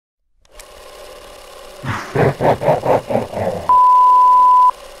What's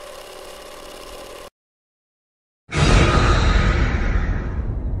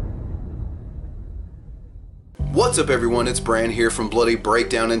up everyone, it's Bran here from Bloody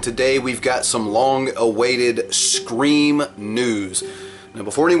Breakdown, and today we've got some long-awaited Scream news. Now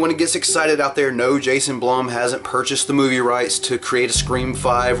before anyone gets excited out there, no, Jason Blum hasn't purchased the movie rights to create a Scream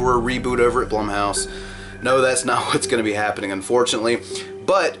 5 or a reboot over at Blumhouse. No, that's not what's going to be happening, unfortunately.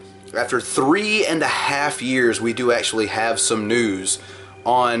 But after 3.5 years, we do actually have some news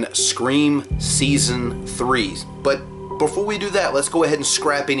on Scream Season 3. But before we do that, let's go ahead and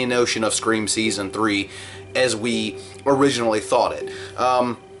scrap any notion of Scream Season 3 as we originally thought it.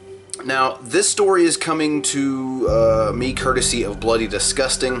 Now, this story is coming to me courtesy of Bloody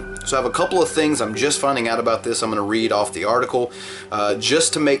Disgusting. So I have a couple of things I'm just finding out about this. I'm going to read off the article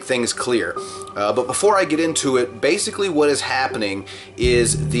just to make things clear. But before I get into it, basically what is happening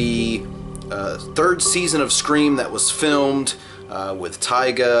is the third season of Scream that was filmed with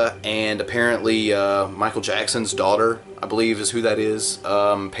Tyga and apparently Michael Jackson's daughter, I believe is who that is,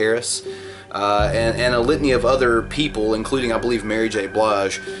 Paris. And a litany of other people, including, I believe, Mary J.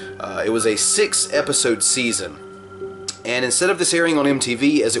 Blige. It was a 6-episode season. And instead of this airing on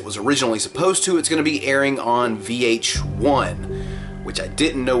MTV as it was originally supposed to, it's going to be airing on VH1, which I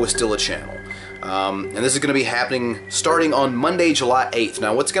didn't know was still a channel. And this is going to be happening starting on Monday, July 8th.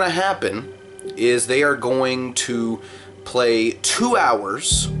 Now, what's going to happen is they are going to play 2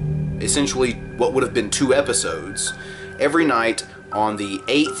 hours, essentially what would have been 2 episodes, every night on the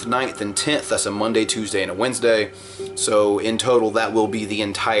 8th, 9th, and 10th. That's a Monday, Tuesday, and a Wednesday. So in total, that will be the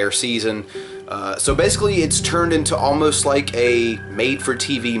entire season. So basically, it's turned into almost like a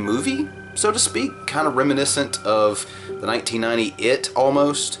made-for-TV movie, so to speak, kind of reminiscent of the 1990 It,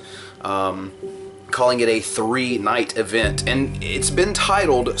 almost. Calling it a 3-night event. And it's been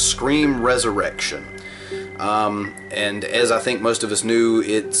titled Scream Resurrection. And as I think most of us knew,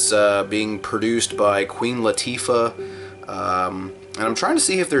 it's being produced by Queen Latifah. And I'm trying to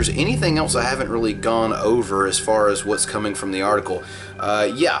see if there's anything else I haven't really gone over as far as what's coming from the article.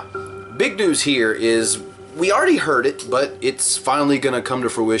 Yeah, big news here is we already heard it, but it's finally going to come to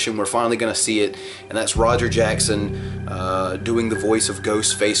fruition. We're finally going to see it, and that's Roger Jackson doing the voice of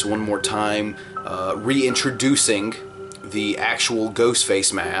Ghostface one more time, reintroducing the actual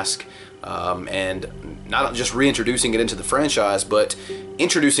Ghostface mask, and not just reintroducing it into the franchise, but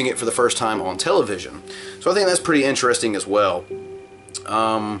introducing it for the first time on television. So I think that's pretty interesting as well.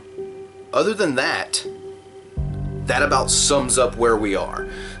 Other than that, that about sums up where we are.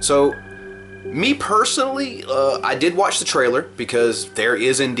 So, me personally, I did watch the trailer because there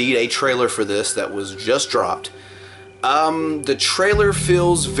is indeed a trailer for this that was just dropped. The trailer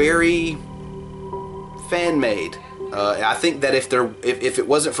feels very fan-made. I think that if it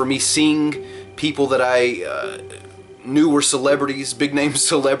wasn't for me seeing people that I knew were celebrities, big name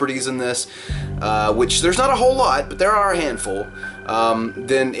celebrities in this, which there's not a whole lot, but there are a handful,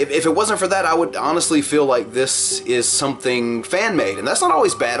 then if it wasn't for that, I would honestly feel like this is something fan-made, and that's not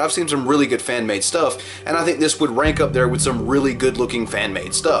always bad. I've seen some really good fan-made stuff, and I think this would rank up there with some really good-looking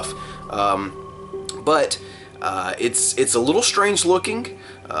fan-made stuff. But it's a little strange looking.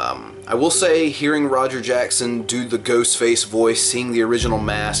 I will say, hearing Roger Jackson do the Ghostface voice, seeing the original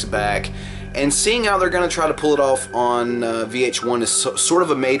mask back, and seeing how they're going to try to pull it off on VH1 is sort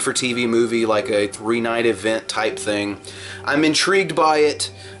of a made-for-TV movie, like a 3-night event type thing. I'm intrigued by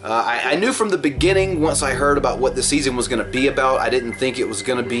it. I knew from the beginning, once I heard about what the season was going to be about, I didn't think it was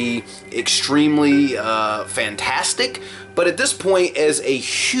going to be extremely fantastic. But at this point, as a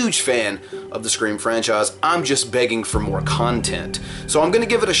huge fan of the Scream franchise, I'm just begging for more content. So I'm going to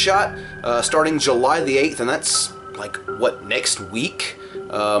give it a shot starting July the 8th, and that's, like, what, next week?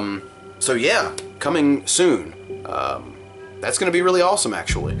 So yeah, coming soon. That's going to be really awesome,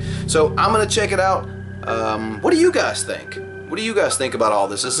 actually. So I'm going to check it out. What do you guys think? What do you guys think about all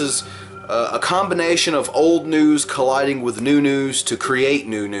this? This is a combination of old news colliding with new news to create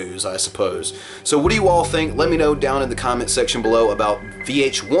new news, I suppose. So what do you all think? Let me know down in the comment section below about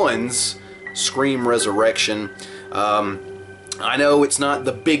VH1's Scream Resurrection. I know it's not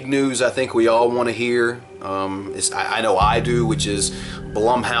the big news I think we all want to hear. I know I do, which is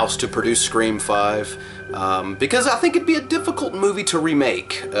Blumhouse to produce Scream 5. Because I think it'd be a difficult movie to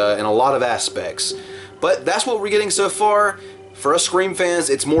remake in a lot of aspects. But that's what we're getting so far. For us Scream fans,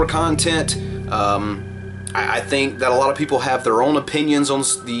 it's more content. I think that a lot of people have their own opinions on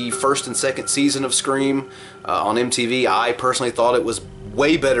the first and second season of Scream on MTV. I personally thought it was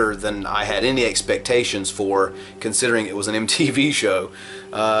way better than I had any expectations for, considering it was an MTV show.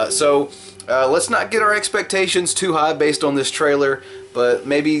 So let's not get our expectations too high based on this trailer, but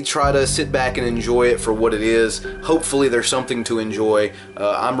maybe try to sit back and enjoy it for what it is. Hopefully there's something to enjoy.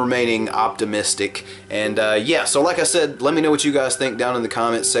 I'm remaining optimistic. And yeah, so like I said, let me know what you guys think down in the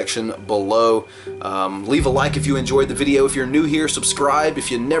comments section below. Leave a like if you enjoyed the video. If you're new here, subscribe.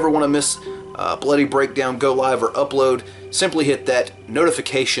 If you never want to miss Bloody Breakdown go live or upload, simply hit that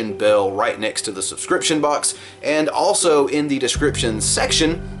notification bell right next to the subscription box. And also in the description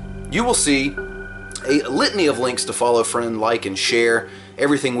section, you will see a litany of links to follow, friend, like, and share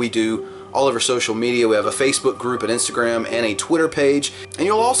everything we do all over social media. We have a Facebook group, an Instagram, and a Twitter page. And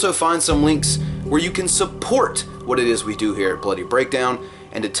you'll also find some links where you can support what it is we do here at Bloody Breakdown.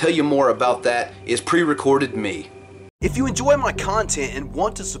 And to tell you more about that is pre-recorded me. If you enjoy my content and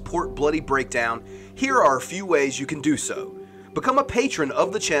want to support Bloody Breakdown, here are a few ways you can do so. Become a patron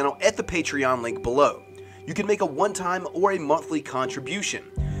of the channel at the Patreon link below. You can make a one-time or a monthly contribution.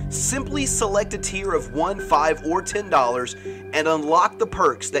 Simply select a tier of $1, $5, or $10 and unlock the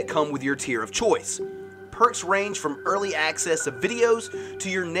perks that come with your tier of choice. Perks range from early access of videos to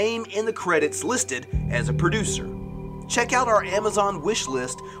your name in the credits listed as a producer. Check out our Amazon wish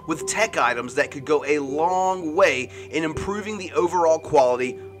list with tech items that could go a long way in improving the overall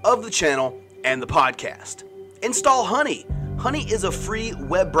quality of the channel and the podcast. Install Honey. Honey is a free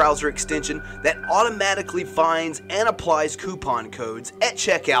web browser extension that automatically finds and applies coupon codes at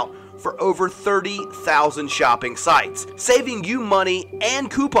checkout for over 30,000 shopping sites, saving you money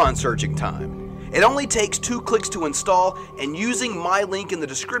and coupon searching time. It only takes 2 clicks to install, and using my link in the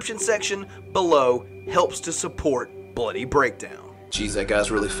description section below helps to support Bloody Breakdown. Jeez, that guy's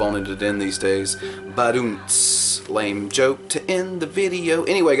really phoning it in these days. Badoonts. Lame joke to end the video.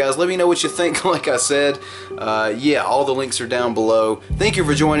 Anyway, guys, let me know what you think. Like I said, yeah, all the links are down below. Thank you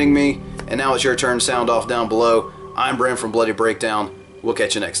for joining me. And now it's your turn to sound off down below. I'm Bran from Bloody Breakdown. We'll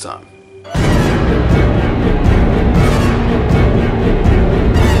catch you next time.